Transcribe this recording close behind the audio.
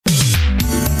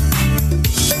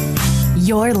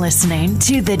You're listening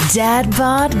to the Dad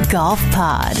Bod Golf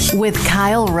Pod with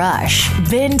Kyle Rush,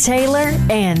 Ben Taylor,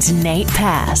 and Nate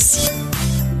Pass.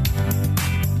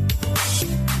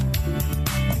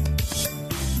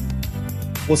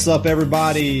 What's up,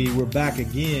 everybody? We're back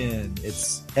again.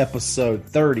 It's episode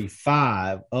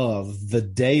 35 of the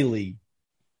Daily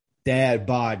Dad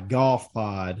Bod Golf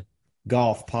Podcast,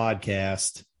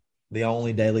 the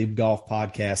only daily golf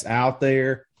podcast out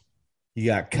there. You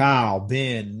got Kyle,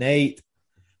 Ben, Nate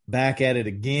back at it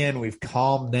again. We've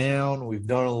calmed down. We've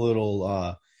done a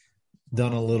little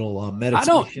meditation. I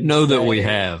don't know that we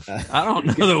have. I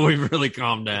don't know that we've really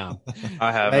calmed down.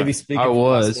 I have. Maybe speaking. I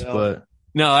was, myself. but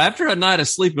no. After a night of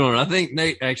sleeping on it, I think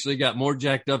Nate actually got more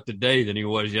jacked up today than he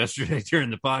was yesterday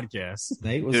during the podcast.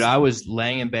 Nate was, dude, I was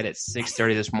laying in bed at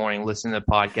 6:30 this morning, listening to the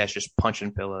podcast, just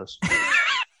punching pillows,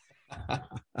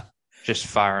 just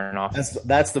firing off.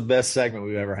 That's the best segment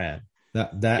we've ever had.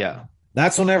 Yeah.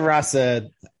 That's whenever I said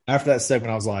after that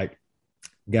segment, I was like,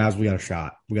 guys, we got a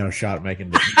shot. We got a shot at making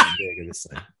big of this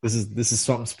thing. This is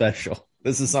something special.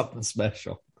 This is something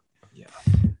special. Yeah.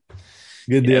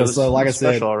 Good deal. Was, so like I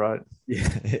said, special, all right. Yeah,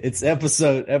 it's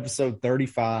episode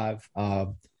 35.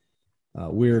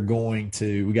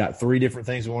 We got three different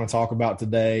things we want to talk about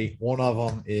today. One of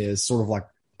them is sort of like,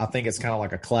 I think it's kind of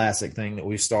like a classic thing that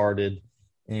we started,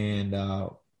 and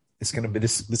it's going to be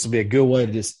this will be a good way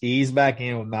to just ease back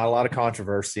in with not a lot of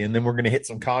controversy. And then we're going to hit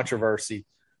some controversy,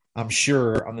 I'm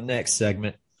sure, on the next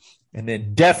segment. And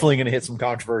then definitely going to hit some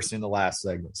controversy in the last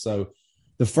segment. So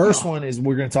the first one is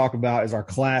we're going to talk about is our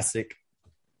classic.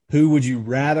 Who would you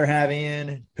rather have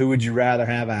in? Who would you rather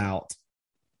have out?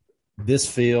 This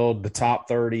field, the top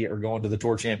 30 are going to the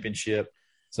Tour Championship.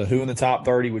 So who in the top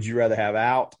 30 would you rather have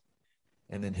out?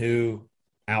 And then who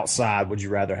outside would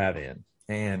you rather have in?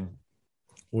 And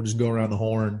we'll just go around the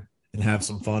horn and have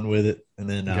some fun with it. And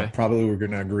then probably we're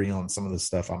going to agree on some of this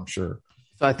stuff, I'm sure.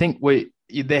 So I think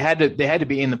they had to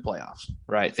be in the playoffs,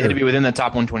 right? They had to be within the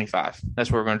top 125.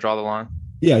 That's where we're going to draw the line.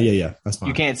 Yeah. That's fine.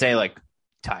 You can't say like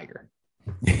Tiger.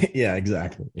 Yeah,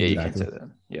 exactly. Yeah, you can't say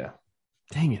that. Yeah.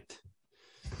 Dang it,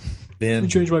 Ben.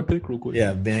 Change my pick real quick.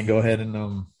 Yeah, Ben, go ahead and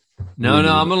No,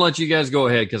 I'm going to let you guys go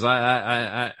ahead because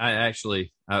I think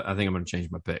I'm going to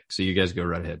change my pick. So you guys go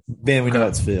right ahead. Ben, we know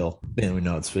it's Phil.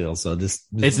 So just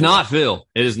it's not Phil.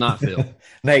 It is not Phil.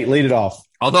 Nate, lead it off.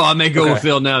 Although I may go with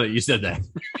Phil now that you said that.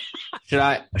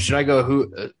 Should I go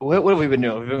who? What have we been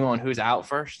doing? We've been going who's out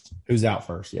first? Who's out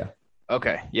first? Yeah.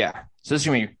 Okay. Yeah. So this is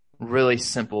going to be really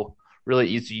simple, really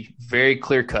easy, very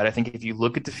clear cut. I think if you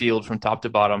look at the field from top to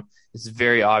bottom, it's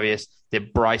very obvious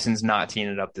that Bryson's not teeing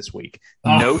it up this week.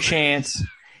 No chance.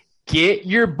 Get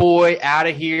your boy out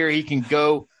of here. He can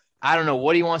go. I don't know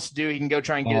what he wants to do. He can go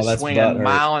try and get his swing a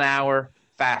mile an hour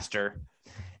faster.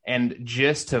 And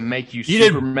just to make you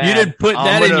super mad. You didn't put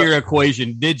that in your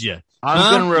equation, did you?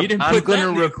 I'm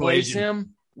going to replace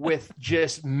him with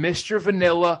just Mr.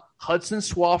 Vanilla, Hudson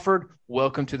Swafford.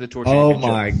 Welcome to the Tour Championship.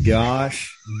 Oh, my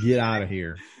gosh. Get out of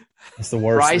here. It's the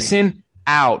worst Bryson thing.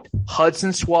 Out.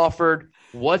 Hudson Swafford.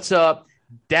 What's up?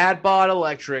 Dad Bod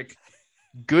Electric.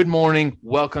 Good morning.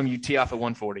 Welcome. You tee off at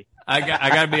 140. I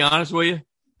got to be honest with you.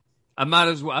 I might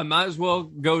as well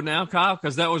go now, Kyle,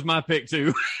 because that was my pick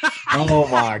too. Oh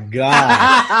my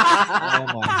gosh!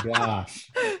 Oh my gosh!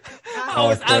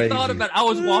 I thought about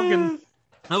it.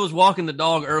 I was walking the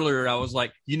dog earlier. I was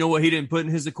like, you know what he didn't put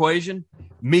in his equation?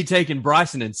 Me taking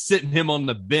Bryson and sitting him on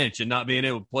the bench and not being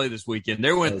able to play this weekend.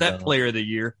 There went that player of the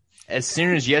year. As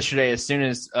soon as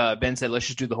Ben said, let's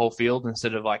just do the whole field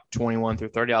instead of like 21 through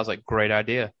 30, I was like, great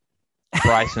idea.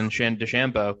 Bryson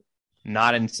DeChambeau.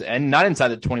 Not inside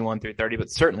the 21 through 30,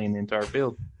 but certainly in the entire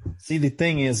field. See, the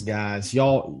thing is, guys,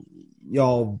 y'all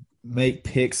make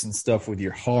picks and stuff with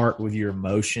your heart, with your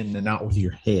emotion, and not with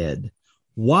your head.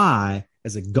 Why,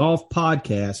 as a golf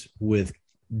podcast with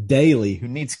Daily, who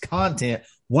needs content,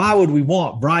 why would we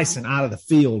want Bryson out of the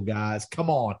field, guys? Come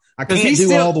on. I can't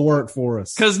do all the work for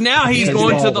us. Because now he's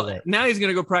going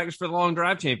to go practice for the Long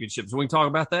Drive Championship, so we can talk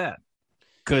about that.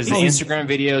 Because the Instagram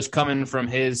videos coming from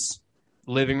his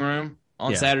living room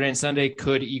on Saturday and Sunday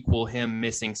could equal him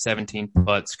missing 17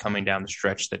 putts coming down the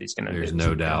stretch that he's going to do. There's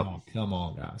no doubt. Come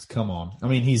on, guys. Come on. I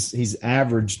mean, he's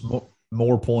averaged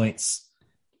more points.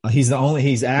 He's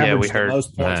averaged the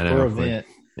most points per event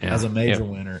as a major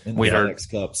winner in the FedEx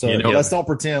Cup. So let's don't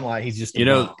pretend like he's just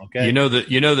okay? You know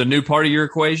the new part of your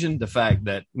equation, the fact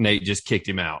that Nate just kicked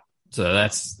him out. So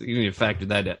that's you need to factor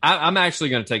that in. I'm actually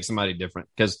going to take somebody different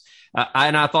because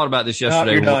I thought about this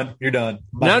yesterday. No, you're done.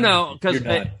 No, because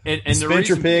and the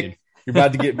Spencer pick, you're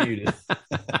about to get muted.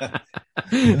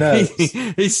 No.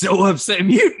 He's so upset.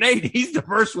 Mute Nate. He's the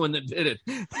first one that did it.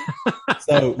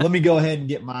 So let me go ahead and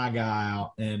get my guy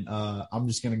out, and I'm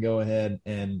just going to go ahead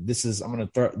and I'm going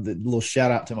to throw the little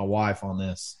shout out to my wife on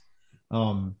this.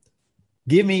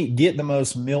 Get the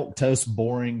most milquetoast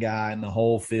boring guy in the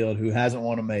whole field who hasn't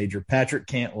won a major, Patrick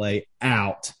Cantlay,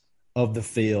 out of the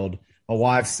field. My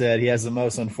wife said he has the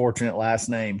most unfortunate last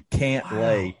name,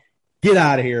 Cantlay. Wow. Get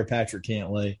out of here, Patrick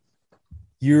Cantlay.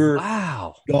 You're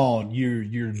gone.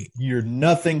 You're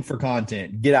nothing for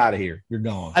content. Get out of here. You're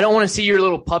gone. I don't want to see your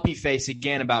little puppy face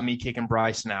again about me kicking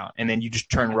Bryson out, and then you just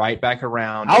turn right back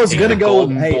around. I was gonna go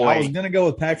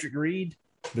with Patrick Reed,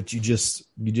 but you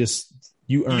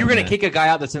earned. You're gonna kick a guy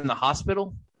out that's in the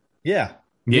hospital? Yeah.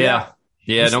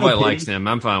 Nobody likes him.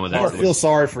 I'm fine with that. I don't feel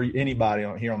sorry for anybody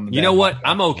here on the. You know what?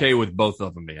 I'm okay with both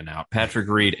of them being out, Patrick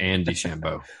Reed and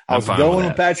DeChambeau. I was going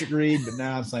with Patrick Reed, but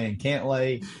now I'm saying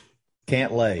Cantlay.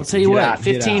 I'll tell you what,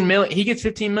 15 million. He gets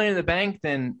 15 million in the bank,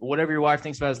 then whatever your wife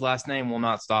thinks about his last name will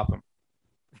not stop him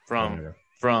from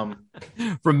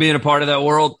being a part of that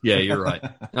world. Yeah, you're right.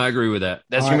 I agree with that.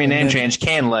 That's gonna be a name change,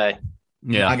 Cantlay.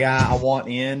 Yeah. My guy I want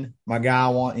in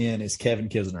is Kevin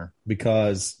Kisner,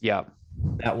 because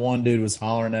that one dude was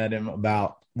hollering at him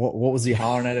about what was he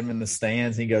hollering at him in the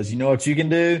stands? He goes, "You know what you can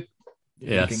do?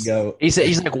 Yes. You can go."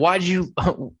 He's like, "Why'd you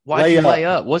lay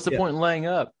up? What's the point in laying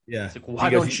up?" Yeah. It's like, why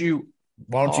don't you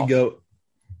go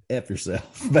F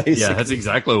yourself? Basically. Yeah, that's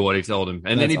exactly what he told him.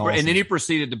 And then he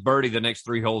proceeded to birdie the next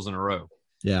 3 holes in a row.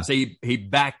 Yeah. So he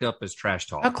backed up his trash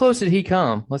talk. How close did he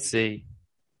come? Let's see.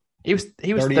 He was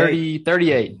 38.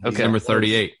 Okay. He's number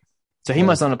 38. So he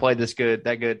must not have played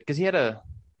that good because he had a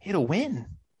win.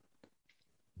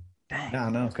 Dang. I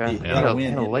know. Okay. He had a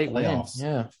late win.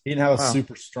 Yeah. He didn't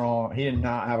have he did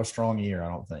not have a strong year, I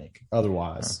don't think,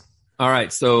 otherwise. All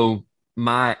right. So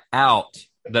my out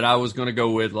that I was going to go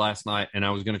with last night, and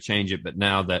I was going to change it, but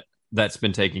now that's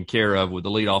been taken care of with the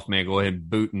leadoff man, go ahead and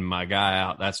booting my guy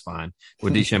out. That's fine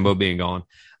with DeChambeau being gone.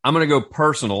 I'm going to go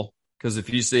personal, because if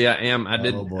you see, I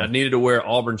needed to wear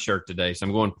Auburn shirt today, so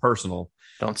I'm going personal.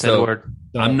 Don't say the word.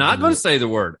 I'm not going to say the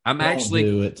word. I'm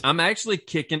actually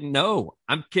kicking. No,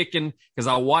 I'm kicking because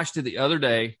I watched it the other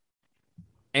day,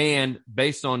 and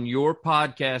based on your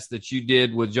podcast that you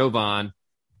did with Jovan,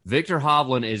 Victor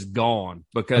Hovland is gone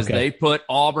because they put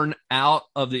Auburn out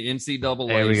of the NCAA.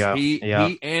 There we go.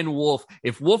 He and Wolf.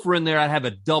 If Wolf were in there, I'd have a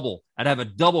double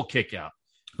kick out.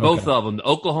 Both of them, the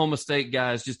Oklahoma State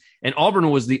guys, and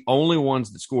Auburn was the only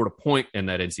ones that scored a point in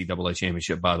that NCAA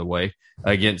championship, by the way,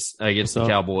 against the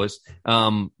Cowboys.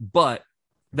 But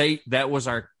that was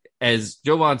as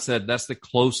Jovan said, that's the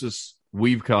closest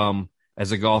we've come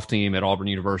as a golf team at Auburn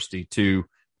University to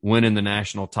winning the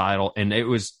national title. And they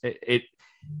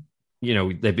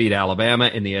beat Alabama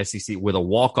in the SEC with a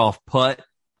walk-off putt,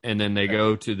 and then they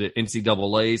go to the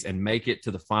NCAAs and make it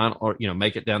to the final, or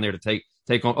make it down there to take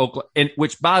on Oklahoma, and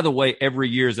which, by the way, every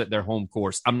year is at their home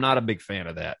course. I'm not a big fan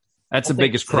of that. That's the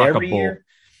biggest crock of bull.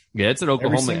 Yeah, it's at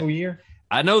Oklahoma every single year.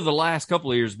 I know the last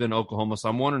couple of years have been Oklahoma, so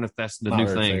I'm wondering if that's the new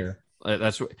thing.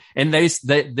 That's what, and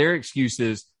their excuse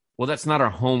is, well, that's not our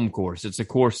home course. It's a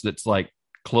course that's like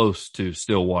close to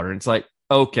Stillwater. And it's like,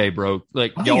 okay, bro,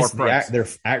 like y'all are their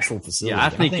actual facility. Yeah, I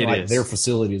think it is. Their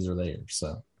facilities are there.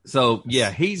 So yeah,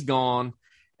 he's gone.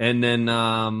 And then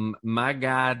my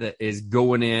guy that is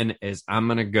going in is I'm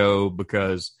going to go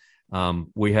because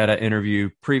we had an interview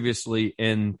previously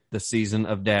in the season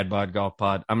of Dad Bod Golf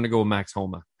Pod. I'm going to go with Max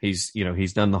Homa. He's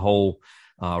done the whole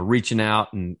reaching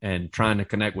out and trying to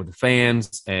connect with the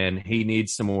fans, and he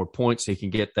needs some more points so he can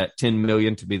get that 10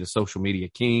 million to be the social media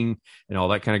king and all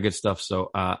that kind of good stuff. So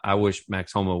I wish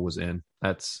Max Homa was in.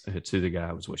 It's who the guy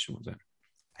I was wishing was in.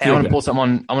 Hey, I'm going to pull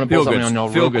something on y'all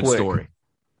real quick. Story.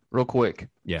 Real quick.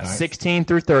 Yeah. 16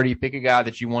 through 30. Pick a guy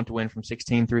that you want to win from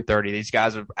 16 through 30. These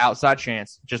guys are outside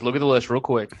chance. Just look at the list real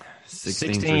quick.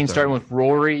 16 starting with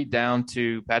Rory down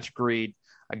to Patrick Reed,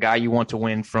 a guy you want to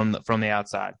win from the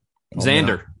outside. Xander.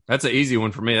 No. That's an easy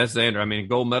one for me. That's Xander. I mean,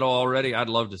 gold medal already. I'd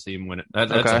love to see him win it.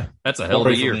 That's a hell of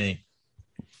a year.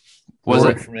 Was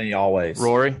it for me always?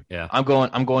 Rory? Yeah. I'm going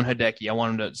Hideki. I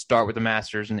want him to start with the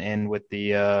Masters and end with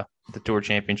the Tour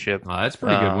Championship. Oh, that's a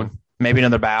pretty good one. Maybe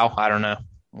another bow. I don't know.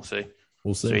 We'll see.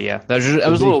 So yeah, that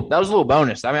was a little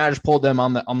bonus. I mean, I just pulled them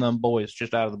on them boys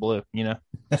just out of the blue.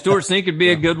 Stuart Sink could be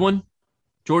a good one.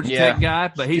 Georgia Tech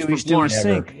guy, but he's from Florence.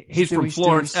 He's from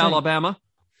Florence, Alabama.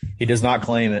 He does not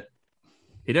claim it.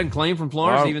 He doesn't claim from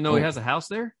Florence, even though he has a house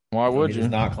there. Why would you? He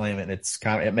does not claim it.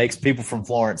 It makes people from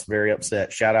Florence very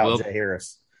upset. Shout out Jay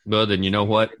Harris. Well, then you know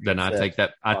what? Then I take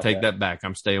that. Take that back.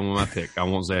 I'm staying with my pick. I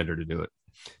want Xander to do it.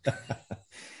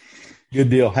 Good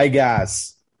deal. Hey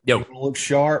guys, Yo. You look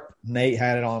sharp. Nate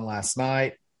had it on last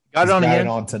night. Got it on again. It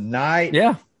on tonight.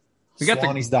 Yeah. We got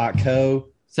Swannies.co.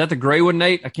 Is that the gray one,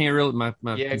 Nate? I can't really. My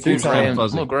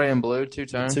little gray and blue,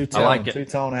 two-tone. I like it.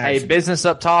 Two-tone action. Hey, business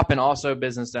up top and also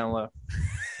business down low.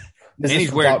 And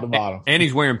he's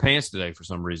wearing pants today for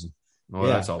some reason. Well,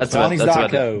 yeah. that's all. That's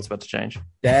about to change.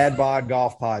 Dad Bod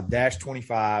Golf Pod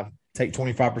 -25. Take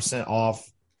 25% off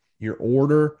your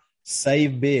order.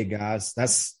 Save big, guys.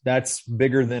 That's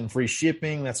bigger than free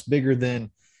shipping. That's bigger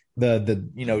than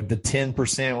the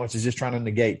 10%, which is just trying to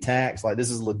negate tax. Like, this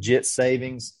is legit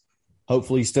savings.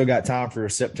 Hopefully you still got time for a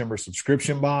September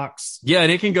subscription box. Yeah,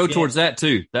 and it can go towards that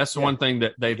too. That's the one thing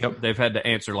that they've had to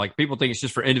answer. Like, people think it's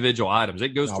just for individual items. It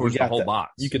goes towards the whole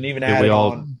box. You can even add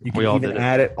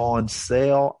it on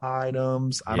sale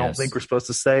items. I don't think we're supposed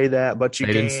to say that, but they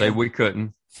didn't say we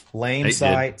couldn't. Lame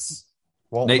sites.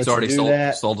 Nate's already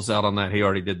sold us out on that. He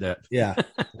already did that. Yeah.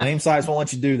 Lame sites won't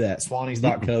let you do that.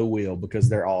 Swannies.co will, because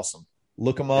they're awesome.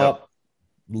 Look them up,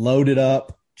 load it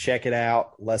up, check it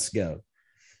out. Let's go.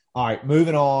 All right,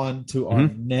 moving on to our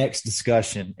next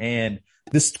discussion. And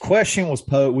this question was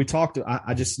posed. We talked to,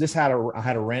 I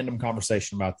had a random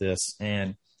conversation about this,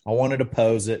 and I wanted to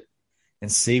pose it and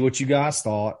see what you guys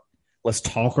thought. Let's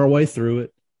talk our way through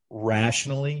it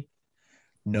rationally,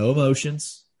 no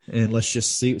emotions. And let's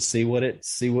just see where it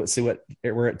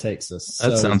takes us.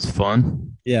 That sounds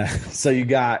fun. Yeah. So you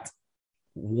got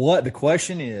the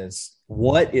question is,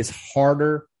 what is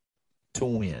harder to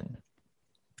win?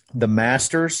 The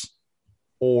Masters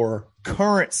or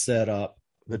current setup,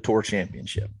 the Tour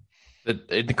Championship?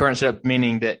 The current setup,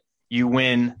 meaning that you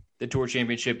win the Tour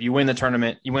Championship, you win the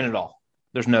tournament, you win it all.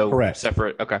 There's no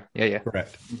separate. Okay. Yeah.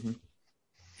 Correct. Mm-hmm.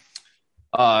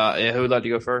 Who would like to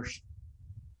go first?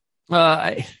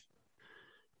 I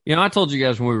told you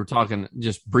guys when we were talking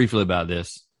just briefly about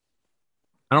this,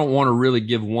 I don't want to really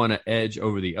give one an edge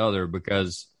over the other,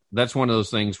 because that's one of those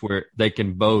things where they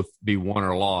can both be won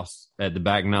or lost at the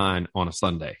back nine on a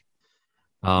Sunday.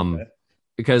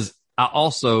 Because I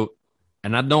also,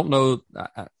 and I don't know,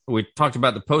 we talked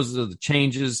about the poses of the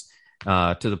changes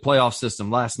to the playoff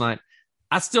system last night.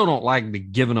 I still don't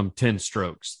like giving them 10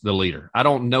 strokes, the leader. I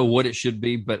don't know what it should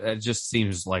be, but it just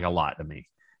seems like a lot to me.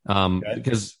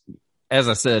 Because, as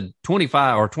I said,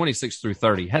 25 or 26 through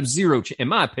 30 have zero, in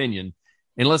my opinion,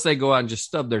 unless they go out and just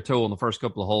stub their toe on the first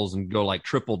couple of holes and go like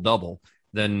triple double,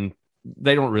 then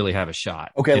they don't really have a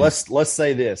shot. Okay, let's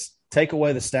say this. Take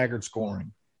away the staggered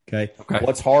scoring. Okay.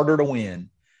 What's harder to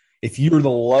win? If you're the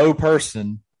low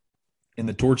person in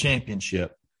the Tour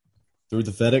Championship, through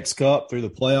the FedEx Cup, through the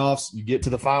playoffs, you get to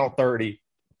the final 30,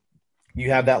 you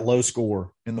have that low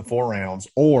score in the 4 rounds,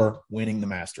 or winning the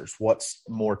Masters. What's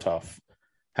more tough?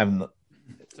 So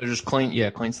just clean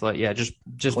slate. Yeah, just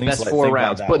best slate. 4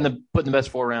 rounds. Putting the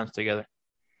best 4 rounds together.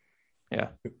 Yeah.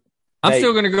 I'm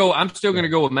still going to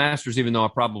go with Masters, even though I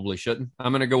probably shouldn't.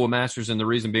 I'm going to go with Masters, and the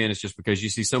reason being is just because you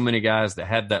see so many guys that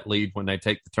have that lead when they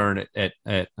take the turn at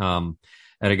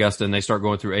Augusta, and they start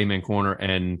going through Amen Corner,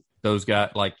 and those guys,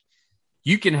 like,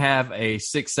 you can have a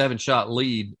 6-7 shot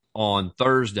lead on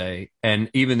Thursday, and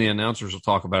even the announcers will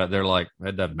talk about it. They're like,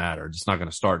 it doesn't matter. It's not going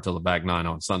to start till the back nine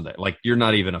on Sunday. Like, you're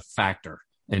not even a factor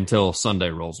until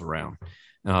Sunday rolls around.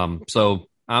 So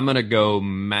I'm going to go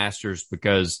Masters,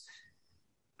 because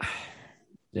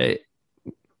I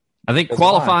think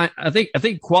qualifying,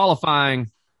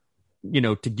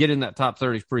 to get in that top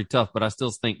 30 is pretty tough, but I still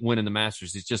think winning the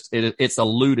Masters is just, it's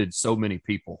eluded so many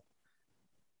people.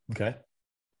 Okay.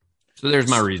 So there's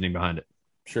my reasoning behind it.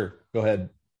 Sure. Go ahead.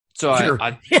 So sure. Go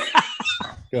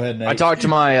ahead, Nate. I talked to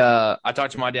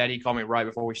my dad. He called me right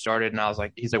before we started, and I was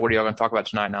like, he's like, what are y'all going to talk about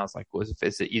tonight? And I was like,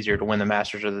 is it easier to win the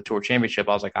Masters or the Tour Championship?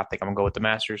 I was like, I think I'm going to go with the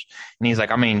Masters. And he's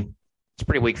like, I mean, it's a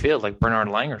pretty weak field. Like, Bernard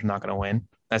Langer's not going to win.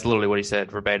 That's literally what he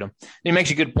said verbatim. And he makes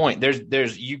a good point.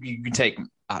 You can take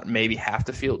maybe half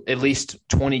the field, at least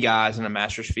 20 guys in a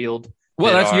Masters field.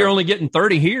 Well, you're only getting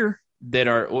 30 here that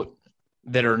are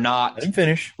not. Let him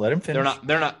finish. They're not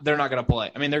going to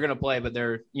play. I mean, they're going to play, but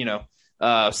they're,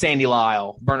 Sandy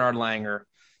Lyle, Bernard Langer,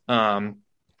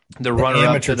 the runner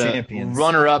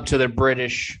up to the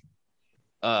British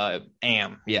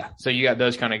AM. Yeah. So you got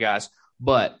those kind of guys,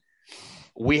 but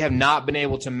we have not been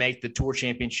able to make the Tour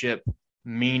Championship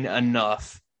mean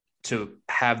enough to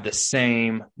have the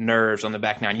same nerves on the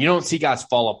back nine. You don't see guys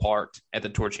fall apart at the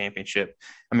Tour Championship.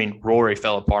 I mean, Rory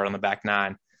fell apart on the back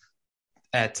nine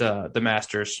at the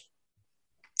Masters.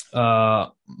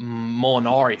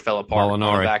 Molinari fell apart on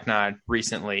the back nine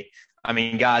recently. I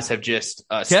mean, guys have just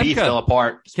Spieth fell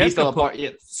apart. Spieth fell apart. Yeah,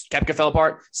 Koepka fell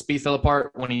apart. Spieth fell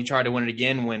apart when he tried to win it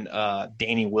again when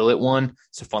Danny Willett won.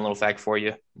 It's a fun little fact for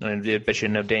you. I bet you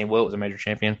didn't know Danny Willett was a major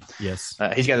champion. Yes.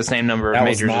 He's got the same number of That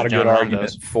majors was not a as John good Rahm argument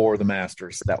does. for the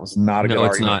Masters. That was not a good No,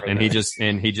 it's argument. not.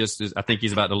 And he just is. I think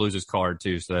he's about to lose his card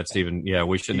too. So that's even. Yeah,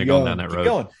 we shouldn't Keep have gone going. down that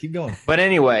road. Keep going. But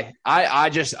anyway, I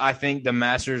think the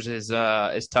Masters is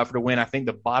tougher to win. I think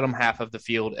the bottom half of the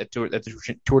field at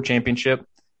the Tour Championship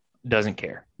doesn't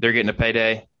care. They're getting a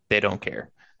payday. They don't care.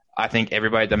 I think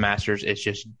everybody at the Masters is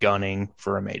just gunning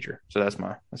for a major. So that's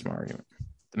my argument.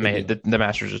 The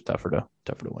Masters is tougher to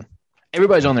win.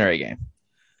 Everybody's on their A game.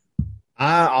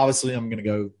 I'm going to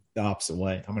go the opposite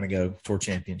way. I'm going to go Tour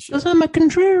Championship. Because I'm a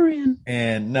contrarian.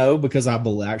 And no, because I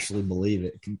actually believe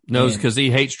it. No, it's because he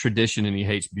hates tradition and he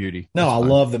hates beauty. No, I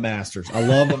love the Masters.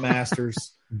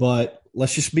 But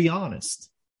let's just be honest.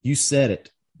 You said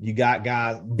it. You got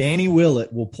guys. Danny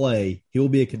Willett will play. He will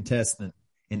be a contestant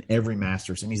in every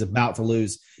Masters, and he's about to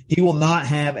lose. He will not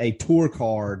have a tour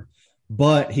card,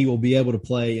 but he will be able to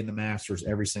play in the Masters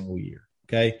every single year.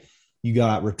 Okay. You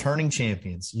got returning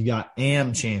champions. You got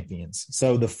AM champions.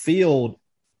 So the field,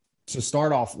 to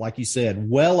start off, like you said,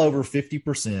 well over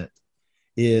 50%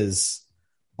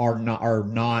 are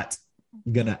not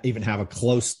going to even have a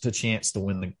close to chance to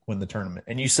win the tournament.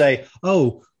 And you say,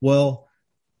 oh, well,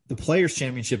 the Players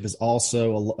Championship is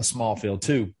also a small field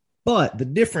too. But the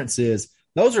difference is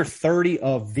those are 30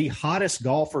 of the hottest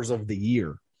golfers of the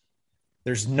year.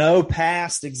 There's no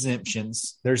past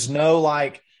exemptions. There's no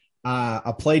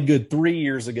I played good 3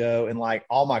 years ago and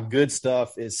all my good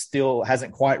stuff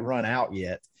hasn't quite run out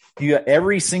yet. You got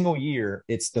every single year,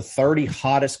 it's the 30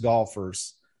 hottest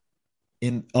golfers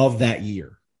of that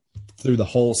year through the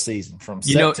whole season from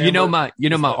September.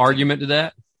 My argument to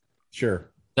that. Sure.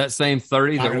 That same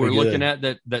 30 that we're looking at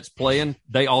that's playing,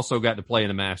 they also got to play in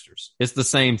the Masters. It's the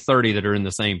same 30 that are in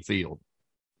the same field.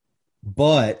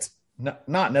 But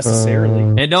not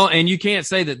necessarily. And you can't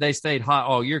say that they stayed hot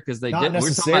all year because they didn't.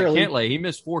 We're talking about Cantlay. He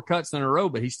missed 4 cuts in a row,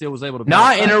 but he still was able to.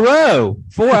 Not in a row.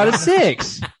 4 out of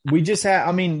 6. We just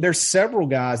have. There's several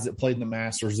guys that played in the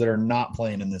Masters that are not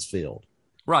playing in this field.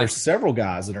 Right. There's several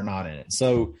guys that are not in it.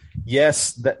 So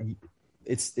yes,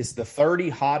 it's the 30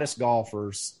 hottest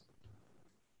golfers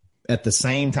at the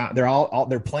same time.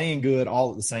 They're playing good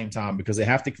all at the same time because they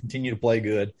have to continue to play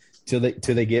good till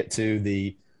they get to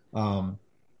the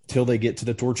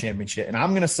Tour Championship. And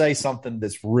I'm going to say something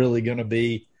that's really going to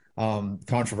be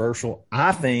controversial.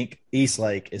 I think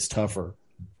Eastlake is tougher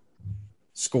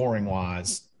scoring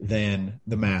wise than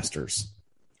the Masters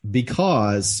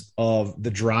because of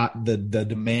the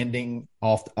demanding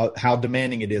how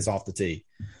demanding it is off the tee.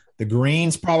 The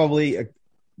greens probably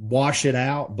wash it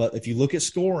out, but if you look at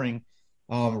scoring,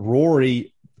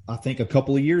 Rory, I think a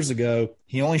couple of years ago,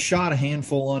 he only shot a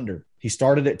handful under. He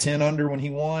started at 10 under when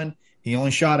he won. He only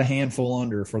shot a handful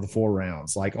under for the 4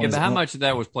 rounds. But how much of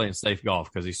that was playing safe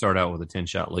golf because he started out with a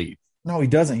 10-shot lead? No, he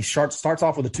doesn't. He starts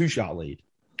off with a 2-shot lead.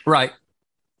 Right.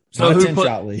 So who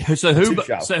 10-shot lead?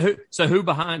 So who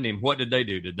behind him? What did they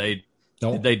do? Did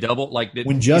they double?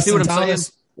 When Justin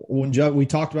Thomas? We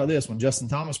talked about this when Justin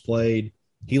Thomas played,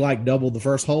 he doubled the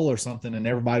first hole or something, and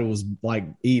everybody was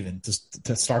even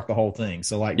to start the whole thing.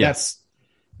 So that's.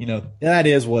 That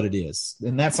is what it is.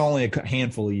 And that's only a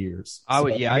handful of years.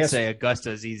 I'd say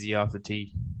Augusta is easy off the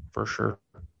tee for sure.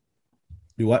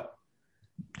 Do what?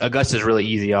 Augusta's really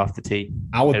easy off the tee.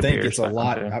 I would think it's a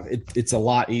lot. It's a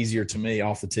lot easier to me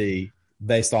off the tee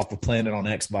based off of playing it on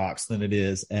Xbox than it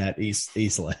is at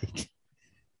Eastlake.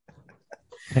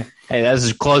 Hey, that's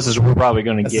as close as we're probably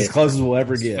going to get. As close as we'll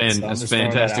ever get. That's a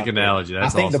fantastic analogy.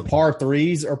 That's I think awesome. The par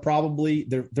 3s are probably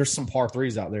there's some par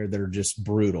 3s out there that are just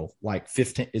brutal.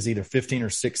 15 is either 15 or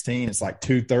 16. It's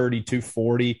 230,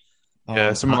 240.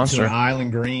 Yeah, it's a monster. An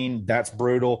island green, that's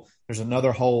brutal. There's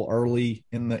another hole early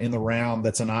in the round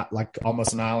that's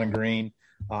almost an island green.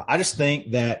 I just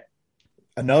think that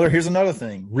here's another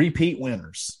thing. Repeat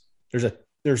winners.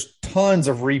 There's tons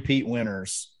of repeat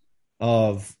winners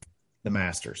of the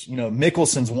Masters.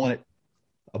 Mickelson's won it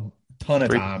a ton of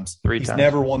times. He's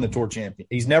never won the Tour Champion.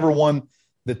 He's never won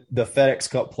the FedEx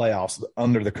Cup playoffs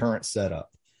under the current setup.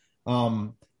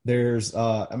 There's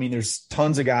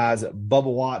tons of guys. Bubba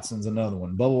Watson's another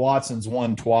one. Bubba Watson's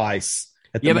won twice.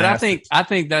 But Masters. I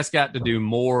think that's got to do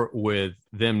more with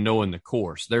them knowing the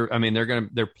course. They're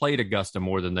played Augusta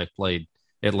more than they've played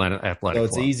Atlanta Athletic. So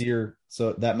it's Club. easier.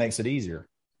 So that makes it easier.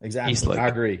 Exactly. Eastlake. I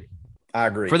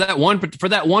agree. For that one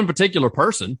particular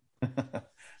person.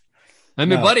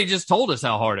 Buddy just told us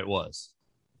how hard it was.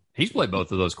 He's played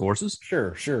both of those courses.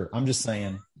 Sure. I'm just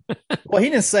saying. Well, he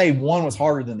didn't say one was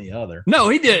harder than the other. No,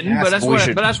 he didn't. But that's what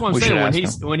I'm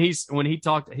saying. When he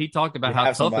talked about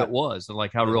how tough it was and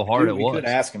like how real hard it was. We could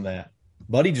ask him that.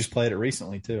 Buddy just played it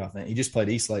recently too. I think he just played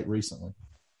Eastlake recently.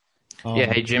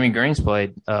 Hey, Jimmy Green's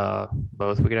played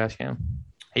both. We could ask him.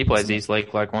 He plays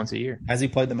Eastlake like once a year. Has he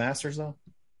played the Masters though?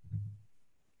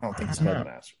 I don't think he's played the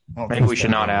Masters. Maybe we should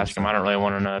not ask him. I don't really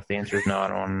want to know if the answer is no. I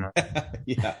don't want to know.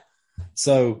 Yeah.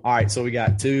 So, all right. So we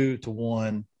got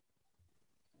 2-1.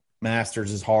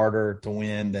 Masters is harder to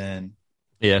win than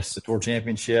the Tour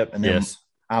Championship, and then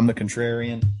I'm the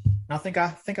contrarian. I think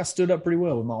I stood up pretty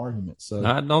well with my argument. So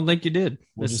I don't think you did.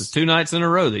 This is 2 nights in a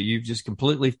row that you've just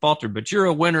completely faltered, but you're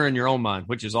a winner in your own mind,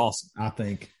 which is awesome. I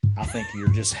think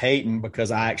you're just hating because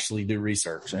I actually do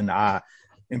research and I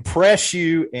impress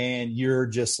you, and you're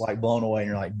just like blown away, and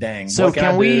you're like, "Dang!" So what can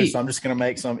I do? So I'm just going to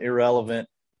make some irrelevant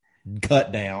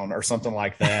cut down or something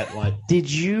like that. Like,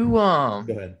 did you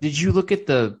look at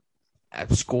the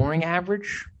scoring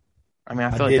average? I mean,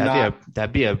 I feel like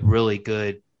that'd be a really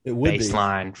good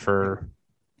baseline for.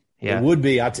 Yeah, it would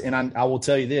be. I will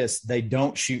tell you this: they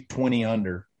don't shoot 20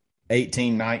 under,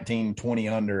 18, 19, 20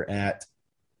 under at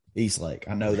Eastlake.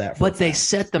 I know that. But they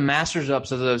set the Masters up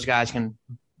so that those guys can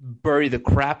bury the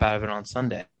crap out of it on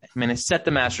Sunday. I mean, they set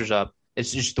the Masters up.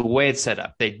 It's just the way it's set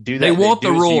up. They do that. They want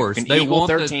the roars. So they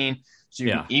want 13. So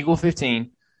you can eagle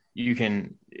 15. You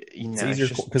can, it's easier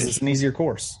because it's an easier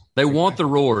course. They want the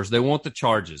roars. They want the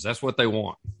charges. That's what they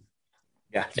want.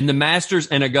 Yeah. And the Masters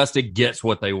and Augusta gets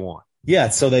what they want. Yeah,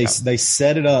 so they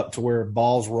set it up to where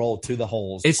balls roll to the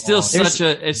holes. It's still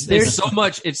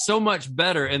it's so much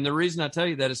better. And the reason I tell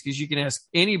you that is because you can ask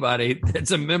anybody that's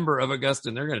a member of Augusta,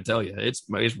 and they're going to tell you it's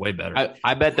way better.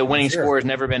 I bet the winning score has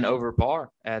never been over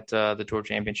par at the Tour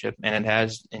Championship, and it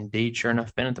has indeed, sure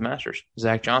enough, been at the Masters.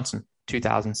 Zach Johnson,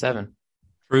 2007.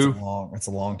 True. It's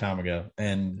a long time ago,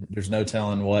 and there's no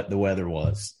telling what the weather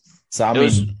was. So I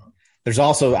mean, there's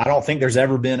also I don't think has there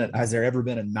ever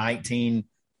been a 19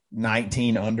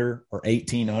 under or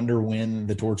 18 under win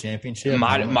the Tour Championship?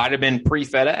 Might have been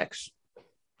pre-FedEx.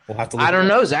 We'll have to. I don't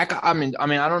know, Zach. I mean,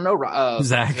 I don't know,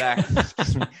 Zach.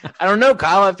 I don't know,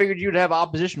 Kyle. I figured you'd have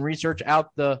opposition research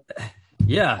out the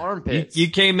armpits. You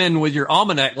came in with your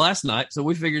almanac last night, so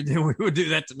we figured that we would do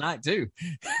that tonight too.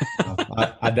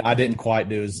 I didn't quite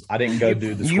do. I didn't go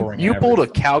do the scoring. You pulled a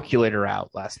calculator out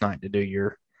last night to do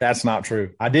your. That's not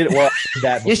true. I did well.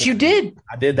 Yes, you did.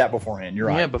 I did that beforehand. You're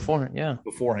right. Yeah,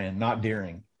 beforehand, not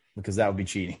during, because that would be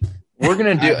cheating. We're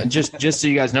gonna do just so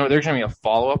you guys know, there's gonna be a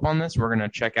follow up on this. We're gonna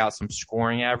check out some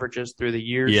scoring averages through the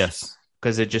years. Yes,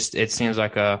 because it seems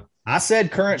like I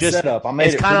said current setup. I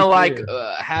made it's kind of like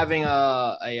having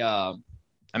a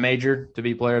major to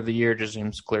be player of the year. Just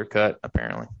seems clear cut.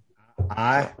 Apparently,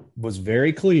 I was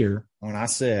very clear when I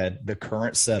said the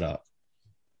current setup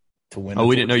to win. Oh,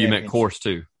 we didn't know you meant course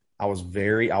too. I was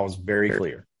very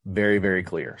clear, very, very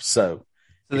clear. So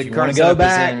if you want to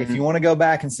go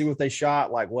back and see what they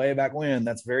shot like way back when,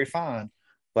 that's very fine.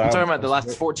 But I'm talking about the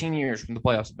last 14 years from the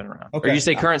playoffs have been around. Okay. Or you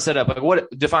say current setup? Like what?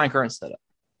 Define current setup.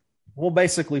 Well,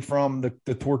 basically from the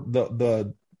tour,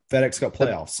 the FedEx Cup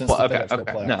playoffs. Since FedEx Cup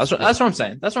playoffs. No, that's what I'm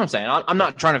saying. That's what I'm saying. I'm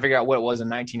not trying to figure out what it was in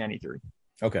 1993.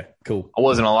 Okay, cool. I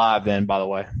wasn't alive then, by the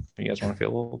way. You guys want to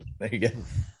feel old? There you go.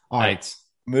 All right.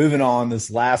 Moving on, this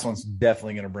last one's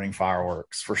definitely going to bring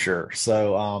fireworks for sure.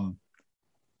 So,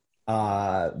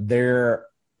 there's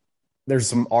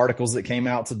some articles that came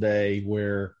out today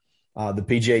where the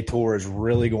PGA Tour is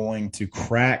really going to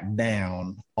crack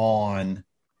down on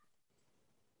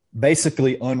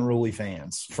basically unruly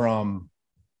fans, from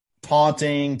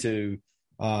taunting to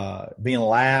being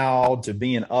loud to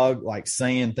being like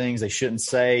saying things they shouldn't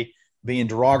say, being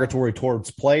derogatory towards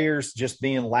players, just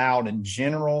being loud in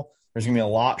general. There's going to be a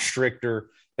lot stricter.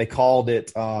 They called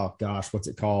it, what's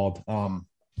it called?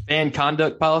 Fan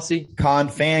conduct policy?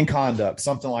 Fan conduct,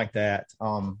 something like that,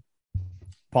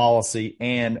 policy.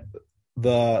 And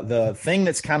the thing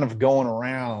that's kind of going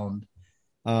around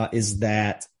is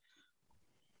that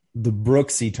the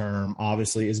Brooksy term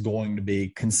obviously is going to be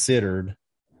considered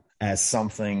as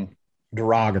something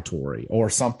derogatory or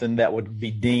something that would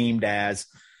be deemed as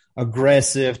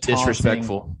aggressive,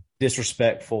 taunting,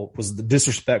 disrespectful was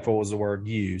the word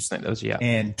used.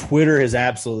 And Twitter has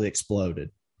absolutely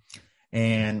exploded.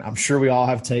 And I'm sure we all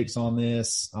have takes on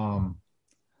this.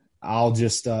 I'll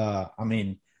just,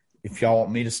 if y'all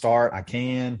want me to start, I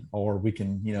can, or we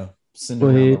can, send it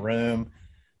around the room,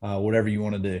 whatever you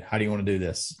want to do. How do you want to do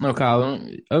this? No, Kyle,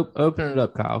 open it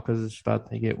up, Kyle, because it's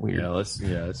about to get weird.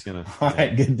 It's gonna. All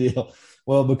right, good deal.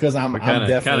 Well, because I'm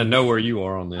definitely know where you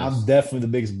are on this. I'm definitely the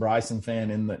biggest Bryson fan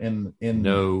in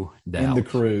the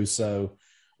crew. So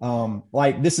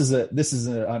Like this is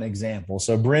an example.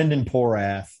 So Brendan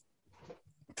Porath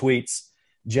tweets,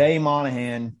 Jay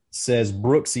Monahan says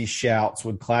Brooksy shouts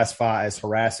would classify as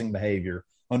harassing behavior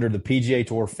under the PGA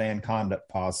Tour fan conduct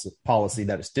policy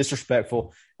that is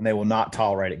disrespectful and they will not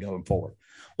tolerate it going forward.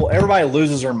 Well, everybody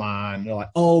loses their mind. They're like,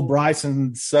 oh,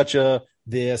 Bryson's such a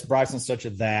this, Bryson's such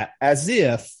a that, as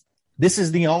if this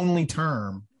is the only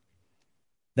term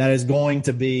that is going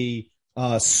to be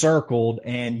circled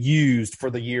and used for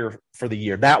the year.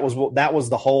 That was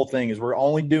the whole thing, is we're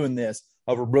only doing this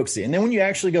over Brooksy. And then when you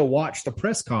actually go watch the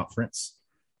press conference,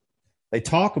 they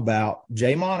talk about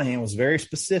Jay Monahan was very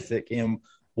specific in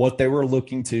what they were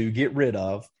looking to get rid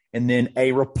of. And then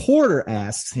a reporter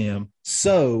asks him,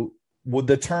 so would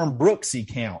the term Brooksy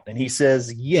count? And he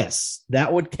says, yes,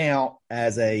 that would count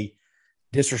as a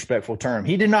disrespectful term.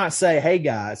 He did not say, hey,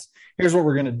 guys, here's what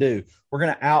we're going to do. We're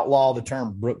going to outlaw the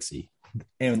term Brooksy.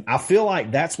 And I feel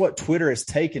like that's what Twitter has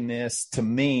taken this to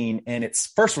mean. And it's,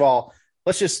 first of all,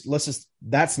 let's just,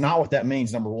 that's not what that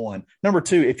means, number one. Number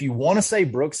two, if you want to say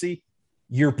Brooksy,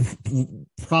 you're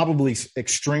probably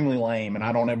extremely lame, and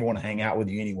I don't ever want to hang out with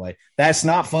you anyway. That's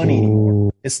not funny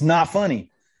anymore. It's not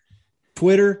funny.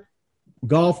 Twitter,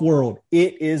 golf world,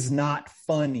 it is not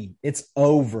funny. It's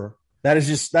over.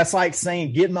 That's like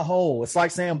saying get in the hole. It's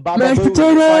like saying Baba Boo. It's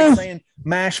like saying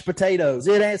mashed potatoes.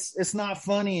 It's not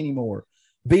funny anymore.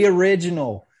 Be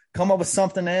original. Come up with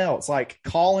something else. Like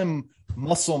call him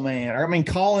Muscle Man. Or, I mean,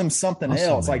 call him something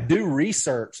else. Like do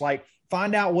research. Like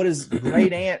find out what his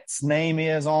great aunt's name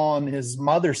is on his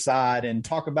mother's side and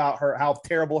talk about her, how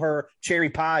terrible her cherry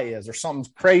pie is or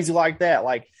something crazy like that.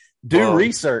 Like do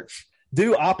research.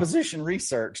 Do opposition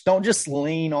research. Don't just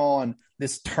lean on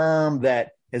this term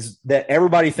that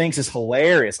everybody thinks is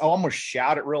hilarious. Oh, I'm going to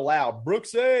shout it real loud.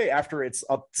 Brooksy, after it's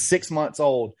 6 months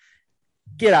old.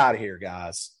 Get out of here,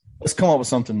 guys. Let's come up with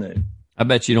something new. I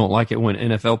bet you don't like it when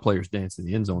NFL players dance in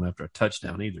the end zone after a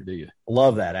touchdown either, do you?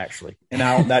 Love that, actually.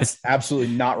 And that's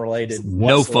absolutely not related.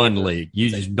 No fun league. You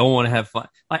just don't want to have fun.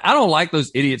 Like, I don't like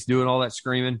those idiots doing all that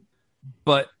screaming,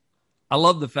 but I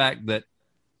love the fact that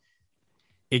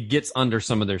it gets under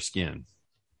some of their skin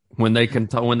when they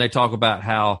talk about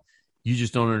how you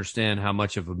just don't understand how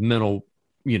much of a mental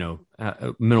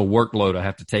workload I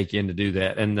have to take in to do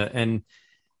that. And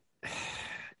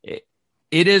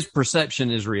it is perception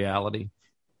is reality.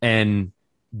 And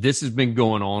this has been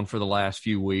going on for the last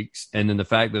few weeks. And then the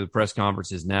fact that the press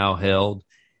conference is now held,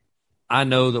 I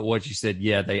know that what you said,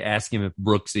 yeah, they asked him if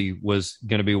Brooksy was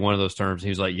going to be one of those terms. He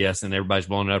was like, yes, and everybody's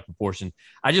blown it out of proportion.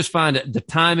 I just find that the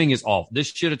timing is off. This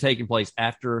should have taken place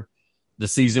after the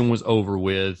season was over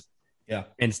with. Yeah.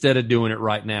 Instead of doing it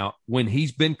right now, when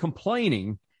he's been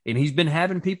complaining and he's been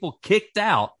having people kicked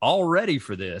out already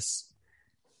for this,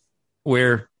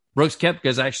 where Brooks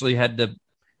Koepka's actually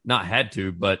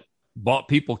but bought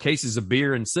people cases of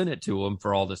beer and sent it to them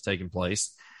for all this taking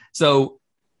place. So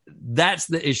that's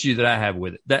the issue that I have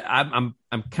with it. That I'm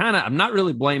not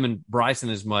really blaming Bryson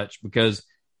as much, because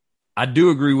I do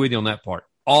agree with you on that part.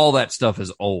 All that stuff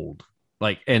is old.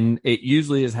 And it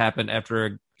usually has happened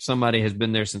after somebody has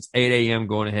been there since 8 a.m.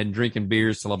 going ahead and drinking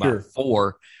beers till about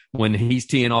 4 when he's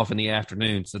teeing off in the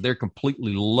afternoon. So they're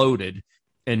completely loaded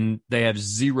and they have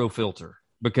zero filter,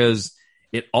 because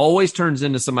it always turns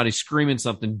into somebody screaming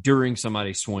something during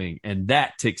somebody's swing. And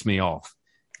that ticks me off.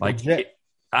 I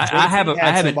have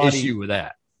an issue with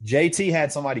that. JT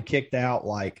had somebody kicked out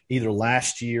either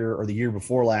last year or the year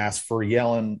before last for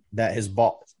yelling that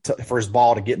for his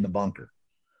ball to get in the bunker.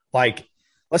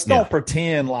 Let's don't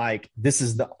pretend like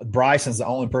Bryson's the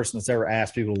only person that's ever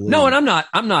asked people to leave. No, and I'm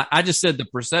not. I just said the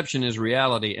perception is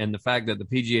reality, and the fact that the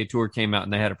PGA Tour came out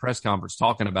and they had a press conference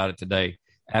talking about it today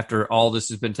after all this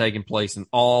has been taking place and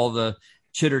all the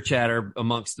chitter chatter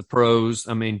amongst the pros.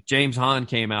 I mean, James Hahn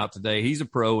came out today. He's a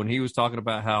pro, and he was talking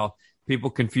about how people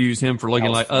confuse him for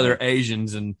looking like other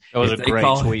Asians. And that was a great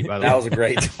tweet, by the way. That was a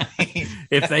great tweet.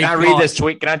 Can I read this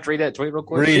tweet? Can I read that tweet real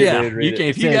quick? Read it.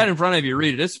 If you got it in front of you,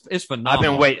 read it. It's phenomenal. I've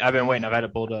been waiting. I've had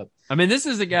it pulled up. I mean, this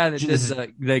is the guy that did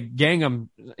the Gangnam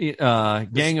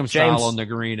style on the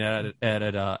green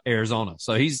at Arizona.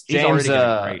 So he's already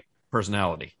got a great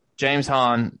personality. James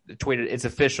Hahn tweeted, "It's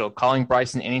official. Calling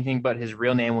Bryson anything but his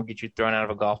real name will get you thrown out of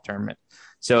a golf tournament.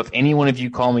 So if any one of you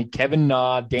call me Kevin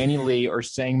Na, Danny Lee, or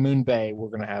Sang Moon Bae, we're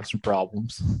going to have some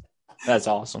problems." That's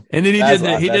awesome. And then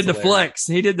he did the flex.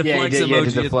 He did the flex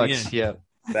emoji at the end. Yeah.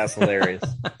 That's hilarious.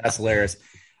 That's hilarious.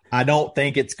 I don't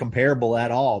think it's comparable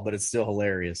at all, but it's still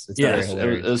hilarious. It's very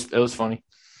hilarious. It was funny.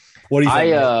 What do you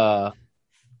think?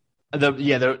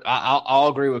 I'll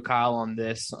agree with Kyle on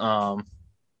this.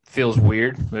 feels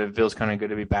weird, but it feels kind of good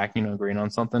to be back, agreeing on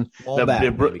something.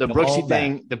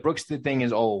 The Brooksy thing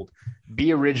is old.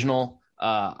 Be original.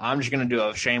 I'm just going to do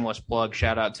a shameless plug.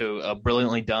 Shout out to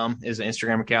Brilliantly Dumb is an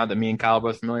Instagram account that me and Kyle are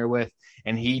both familiar with.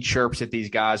 And he chirps at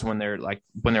these guys when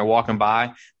they're walking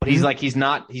by, but he's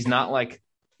not like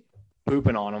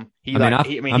pooping on them.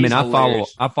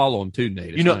 I follow him too,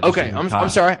 Nate. Okay. I'm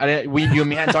sorry. You and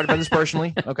me hadn't talked about this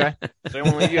personally. Okay. So I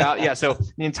won't leave you out. Yeah. So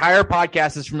the entire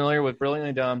podcast is familiar with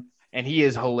Brilliantly Dumb, and he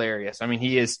is hilarious. I mean,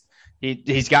 he's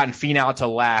gotten Finau to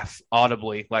laugh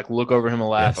audibly, like look over him and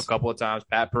laugh a couple of times.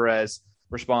 Pat Perez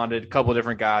responded, a couple of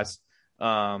different guys.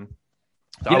 The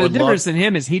difference in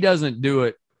him is he doesn't do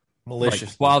it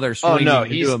maliciously while they're swinging. Oh, no,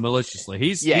 he's do it maliciously.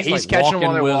 He's catching them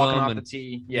while they're walking off the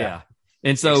tee. Yeah.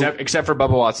 And so except for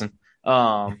Bubba Watson.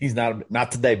 He's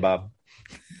not today, Bob.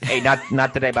 Hey,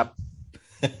 not today, Bob.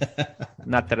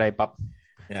 Not today, Bob.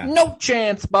 Yeah. No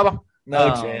chance, Bubba.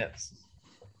 No chance.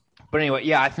 But anyway,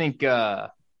 yeah, I think and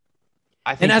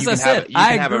as I said,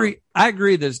 I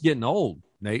agree that it's getting old,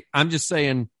 Nate. I'm just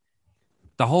saying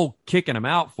the whole kicking them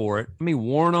out for it. I mean,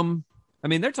 warn them. I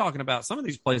mean, they're talking about some of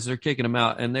these places are kicking them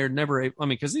out, and they're never.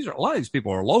 Because a lot of these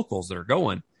people are locals that are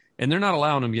going, and they're not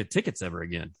allowing them to get tickets ever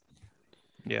again.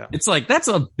 Yeah, it's like that's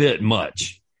a bit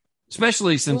much,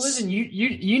 especially since. Well, listen,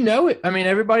 you know it. I mean,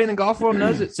 everybody in the golf world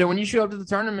knows it. So when you show up to the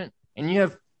tournament and you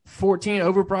have 14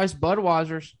 overpriced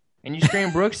Budweisers and you scream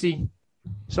Brooksy,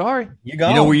 sorry, you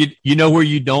go. You know where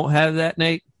you don't have that,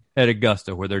 Nate? At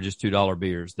Augusta, where they're just $2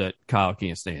 beers that Kyle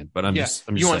can't stand. But I'm just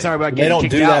you want to talk about getting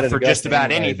kicked out for just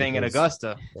about anything at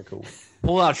Augusta? They're cool.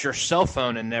 Pull out your cell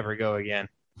phone and never go again.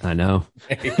 I know.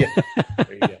 There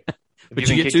you go. But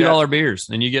you get $2 beers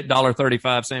and you get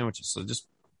 $1.35 sandwiches. So just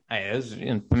it's a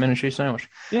pimento cheese sandwich.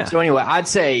 Yeah. So anyway, I'd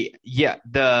say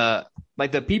the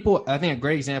people. I think a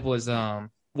great example is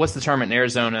what's the tournament in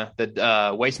Arizona?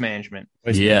 The Waste Management.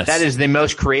 Yes, that is the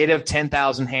most creative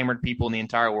 10,000 hammered people in the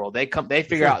entire world. They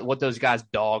figure out what those guys'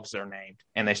 dogs are named,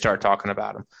 and they start talking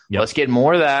about them. Yep. Let's get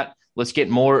more of that. Let's get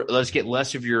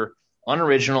less of your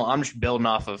unoriginal. I'm just building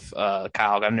off of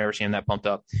Kyle. I've never seen him that pumped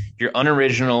up. Your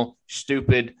unoriginal,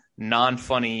 stupid,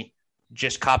 non-funny,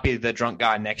 just copy the drunk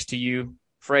guy next to you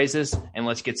phrases, and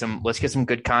let's get some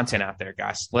good content out there,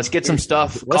 guys. Let's get some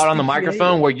stuff caught on the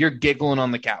microphone where you're giggling on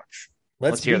the couch.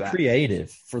 Let's be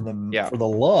creative for the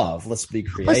love. Let's be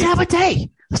creative. Let's have a day.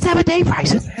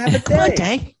 Bryson. Let's have a day. Come on,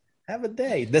 day. Have a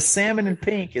day. The salmon and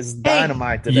pink is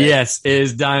dynamite today. Yes, it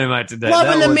is dynamite today.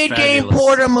 Loving the mid-game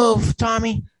porter move,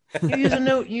 Tommy.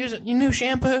 You use a new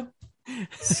shampoo.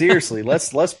 Seriously,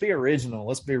 let's be original.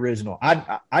 Let's be original.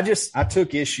 I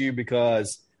took issue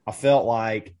because I felt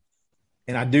like,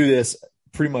 and I do this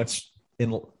pretty much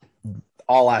in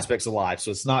all aspects of life.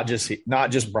 So it's not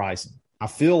just Bryson. I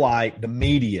feel like the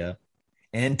media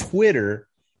and Twitter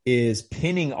is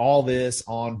pinning all this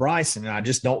on Bryson, and I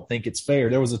just don't think it's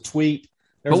fair. There was a tweet.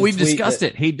 But we've discussed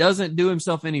it. He doesn't do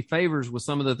himself any favors with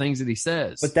some of the things that he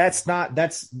says. But that's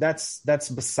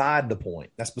beside the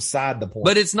point. That's beside the point.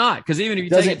 But it's not, because even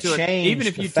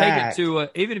if you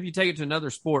take it to another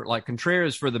sport like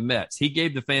Contreras for the Mets, he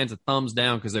gave the fans a thumbs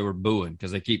down because they were booing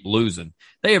because they keep losing.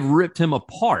 They have ripped him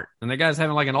apart, and the guy's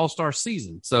having like an all-star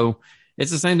season. So it's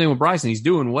the same thing with Bryson. He's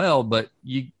doing well, but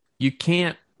you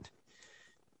can't.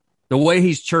 The way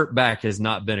he's chirped back has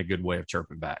not been a good way of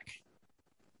chirping back.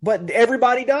 But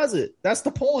everybody does it. That's the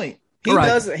point. He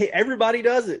does it. Everybody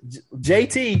does it.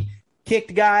 JT kicked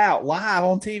a guy out live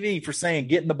on TV for saying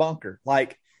get in the bunker.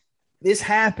 Like, this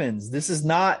happens. This is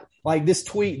not like this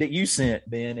tweet that you sent,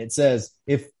 Ben. It says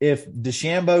if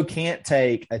DeChambeau can't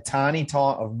take a tiny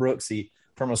taunt of Brooksy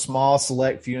from a small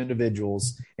select few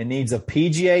individuals and needs a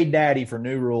PGA daddy for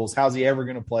new rules, how's he ever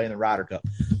going to play in the Ryder Cup?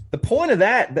 The point of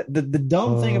that, the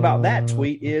dumb thing about that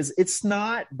tweet is it's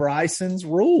not Bryson's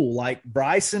rule. Like,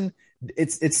 Bryson,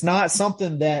 it's not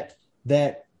something that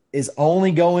is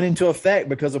only going into effect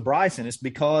because of Bryson. It's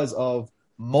because of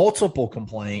multiple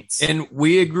complaints. And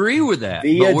we agree with that.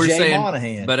 Via Jay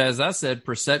Monahan. But as I said,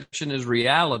 perception is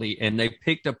reality, and they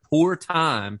picked a poor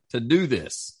time to do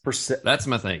this. That's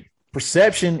my thing.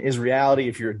 Perception is reality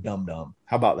if you're a dum-dum.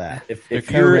 How about that? If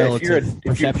you're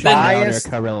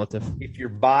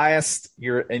biased,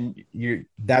 then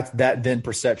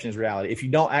perception is reality. If you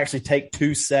don't actually take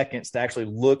 2 seconds to actually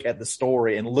look at the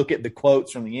story and look at the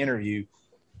quotes from the interview,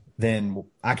 then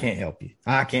I can't help you.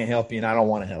 I can't help you, and I don't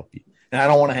want to help you. And I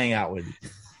don't want to hang out with you.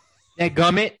 That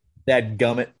gummit.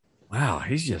 Wow,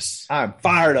 he's just... I'm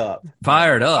fired up.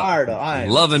 I am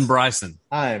loving Bryson.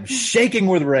 I am shaking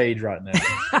with rage right now.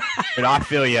 But I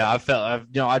feel you. I felt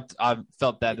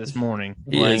that this morning.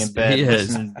 Laying in bed. He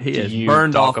has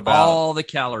burned off all the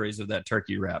calories of that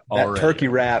turkey wrap already. That turkey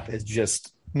wrap is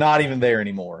just not even there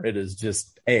anymore. It is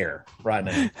just air right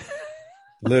now.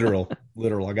 Literal. We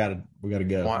gotta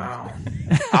go. Wow.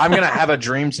 I'm gonna have a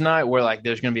dream tonight where like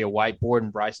there's gonna be a whiteboard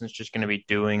and Bryson's just gonna be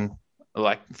doing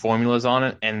like formulas on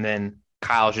it, and then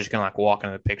Kyle's just gonna like walk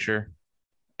into the picture,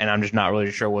 and I'm just not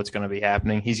really sure what's gonna be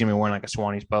happening. He's gonna be wearing like a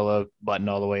Swannies polo, buttoned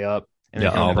all the way up, and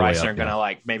then him and Bryson are gonna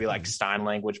like maybe like sign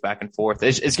language back and forth.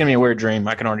 It's gonna be a weird dream.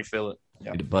 I can already feel it.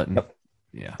 Yep. The button. Yep.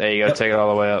 Yeah. There you go. Yep. Take it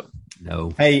all the way up.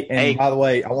 No. Hey, by the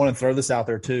way, I want to throw this out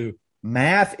there too.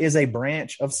 Math is a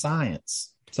branch of science.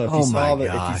 So if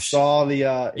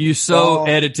you saw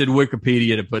edited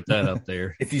Wikipedia to put that up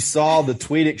there. If you saw the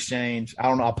tweet exchange, I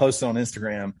don't know, I'll post it on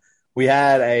Instagram. We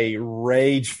had a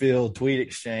rage-filled tweet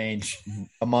exchange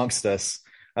amongst us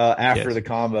after the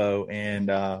combo,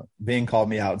 and Ben called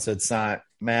me out and said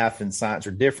math and science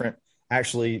are different.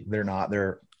 Actually, they're not.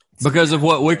 They're because of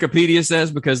what Wikipedia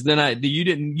says. Because then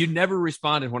you never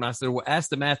responded when I said, well, ask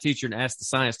the math teacher and ask the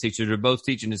science teacher. They're both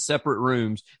teaching in separate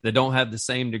rooms that don't have the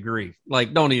same degree.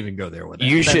 Like, don't even go there with that.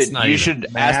 You should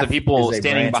ask the people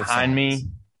standing behind me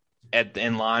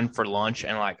in line for lunch,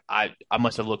 and like I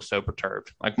must have looked so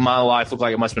perturbed. Like my life looked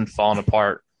like it must have been falling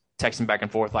apart, texting back and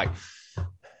forth, like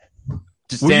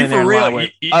just standing there. For real?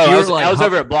 I was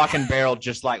over at Block and Barrel,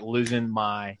 just like losing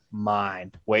my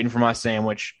mind, waiting for my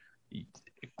sandwich.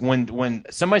 When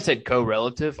somebody said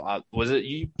co-relative, was it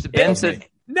you? Ben said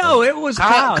no. It was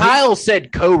Kyle. Kyle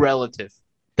said co-relative.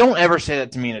 Don't ever say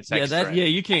that to me in a text.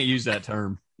 You can't use that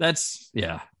term.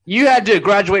 You had to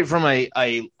graduate from a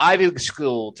Ivy League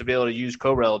school to be able to use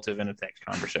co-relative in a text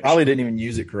conversation. Probably didn't even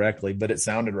use it correctly, but it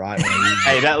sounded right when I used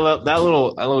it. Hey, that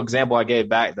little example I gave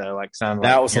back though, like sounded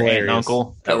that like was your hilarious. aunt and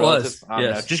uncle. That was.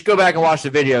 Yes. Just go back and watch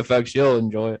the video, folks. You'll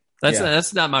enjoy it.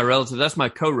 That's not my relative. That's my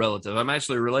co-relative. I'm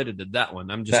actually related to that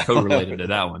one. I'm just co-related to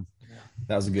that one.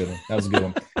 That was a good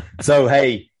one. So,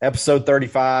 hey, episode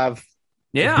 35.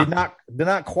 Yeah. Did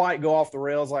not quite go off the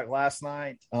rails like last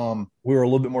night. We were a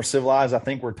little bit more civilized. I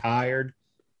think we're tired.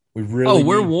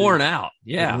 We're worn out.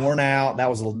 Yeah. We're worn out. That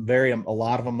was a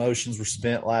lot of emotions were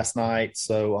spent last night.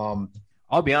 So,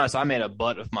 I'll be honest, I made a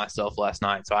butt of myself last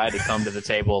night, so I had to come to the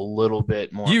table a little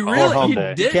bit more. You really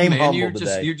did, man.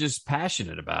 You're just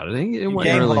passionate about it. You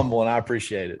came humble, and I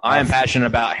appreciate it. I am passionate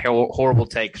about horrible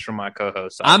takes from my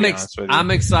co-host. I'm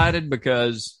excited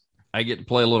because I get to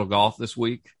play a little golf this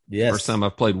week. Yes. First time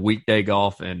I've played weekday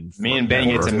golf, and me and Ben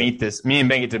get to meet this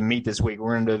week.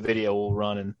 We're gonna do a video. We'll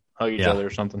run and hug each other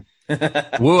or something.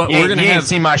 We're gonna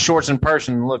see my shorts in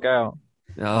person. Look out.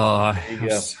 Oh,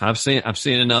 I've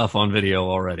seen enough on video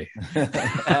already.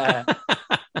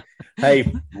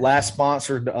 Hey, last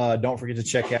sponsor, don't forget to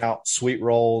check out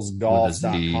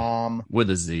sweetrollsgolf.com with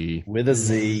a Z.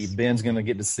 Ben's going to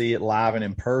get to see it live and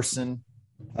in person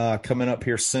coming up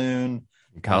here soon.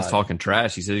 Kyle's talking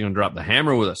trash. He said he's going to drop the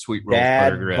hammer with a Sweet Roll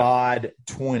putter grip.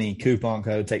 DADBOD20 coupon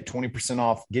code. Take 20%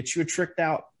 off. Get you a tricked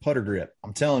out putter grip.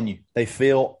 I'm telling you, they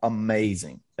feel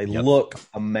amazing. They look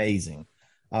amazing.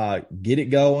 Get it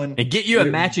going and get you a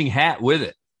matching hat with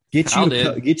it. Get you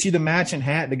the matching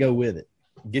hat to go with it.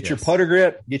 Get your putter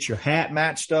grip, get your hat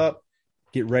matched up,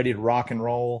 get ready to rock and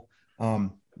roll.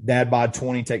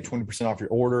 DADBOD20, take 20% off your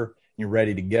order. You're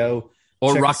ready to go.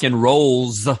 Or rock and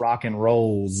rolls.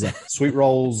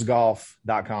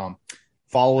 Sweetrollsgolf.com.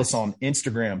 Follow us on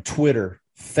Instagram, Twitter,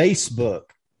 Facebook,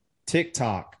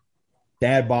 TikTok,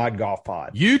 DADBOD Golf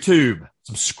Pod. YouTube.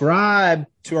 Subscribe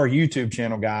to our YouTube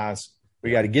channel, guys. We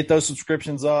got to get those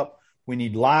subscriptions up. We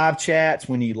need live chats.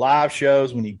 We need live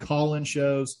shows. We need call-in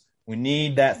shows. We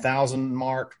need that 1,000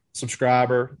 mark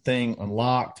subscriber thing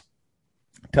unlocked.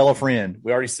 Tell a friend.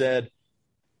 We already said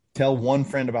tell one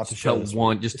friend about the show.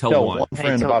 Tell one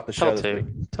friend about the show.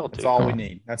 That's all we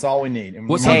need. That's all we need. And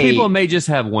some people may just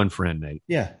have one friend, Nate.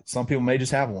 Yeah, some people may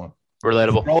just have one.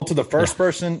 Relatable. Roll to the first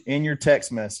person in your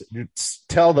text message.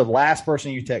 Tell the last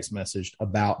person you text messaged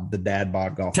about the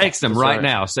DADBOD Golf. Text them right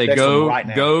now. Say go to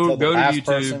YouTube.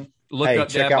 Person, look up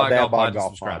DADBOD Golf Pod.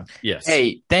 Subscribe. Yes.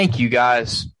 Hey, thank you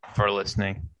guys for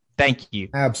listening. Thank you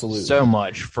absolutely so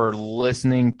much for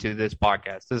listening to this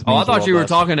podcast. I thought you were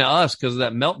talking to us because of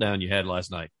that meltdown you had last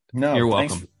night. No, you're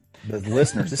welcome. The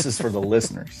listeners. This is for the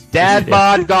listeners.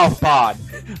 DADBOD Golf Pod.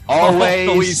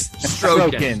 Always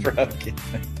stroking.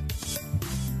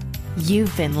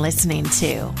 You've been listening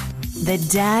to the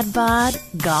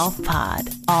DADBOD Golf Pod.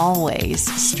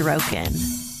 Always stroking.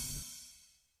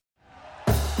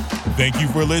 Thank you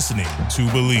for listening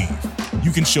to Believe.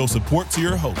 You can show support to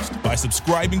your host by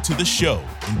subscribing to the show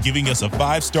and giving us a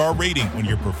 5-star rating on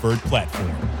your preferred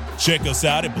platform. Check us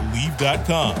out at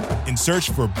Believe.com and search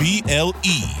for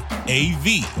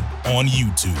BLEAV on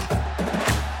YouTube.